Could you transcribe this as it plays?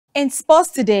In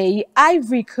sports today,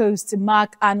 Ivory Coast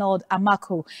Marc Arnold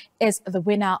Amako is the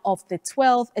winner of the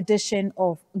 12th edition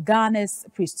of Ghana's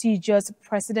prestigious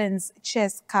President's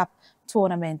Chess Cup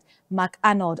tournament. Marc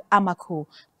Arnold Amako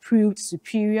proved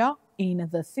superior in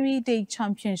the three-day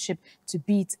championship to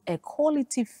beat a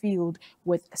quality field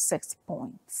with 6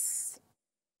 points.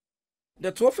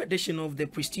 The 12th edition of the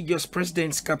prestigious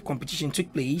President's Cup competition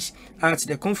took place at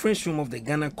the conference room of the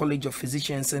Ghana College of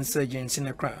Physicians and Surgeons in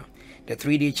Accra. The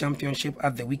three-day championship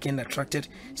at the weekend attracted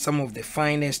some of the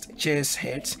finest chess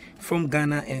heads from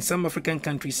Ghana and some African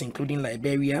countries including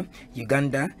Liberia,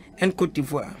 Uganda, and Cote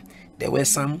d'Ivoire. There were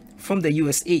some from the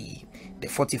USA. The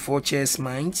 44 chess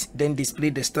minds then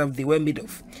displayed the stuff they were made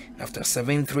of. After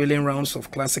 7 thrilling rounds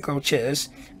of classical chess,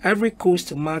 Ivory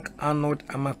Coast Marc Arnold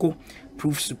Amako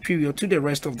proved superior to the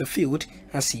rest of the field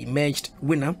as he emerged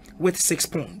winner with 6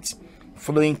 points.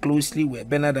 Following closely were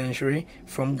Bernard Anjere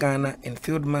from Ghana and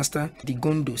Fieldmaster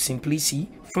Digondo Simplici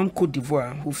from Cote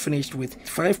d'Ivoire, who finished with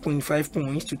 5.5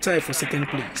 points to tie for second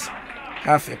place.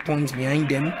 Half a point behind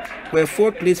them were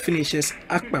fourth-place finishers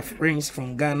ACCRA Friends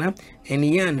from Ghana and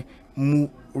Ian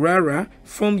Murara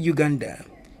from Uganda.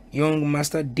 Young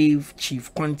Master Dave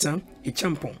Chief Quantum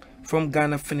Echampong from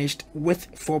Ghana finished with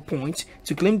 4 points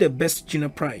to claim the best junior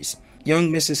prize.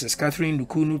 Young Mrs. Catherine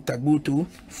Nukunu Tagbuto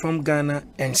from Ghana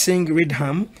and Singh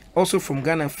Ridham, also from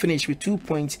Ghana, finished with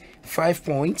 2.5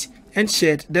 points and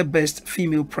shared the best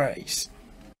female prize.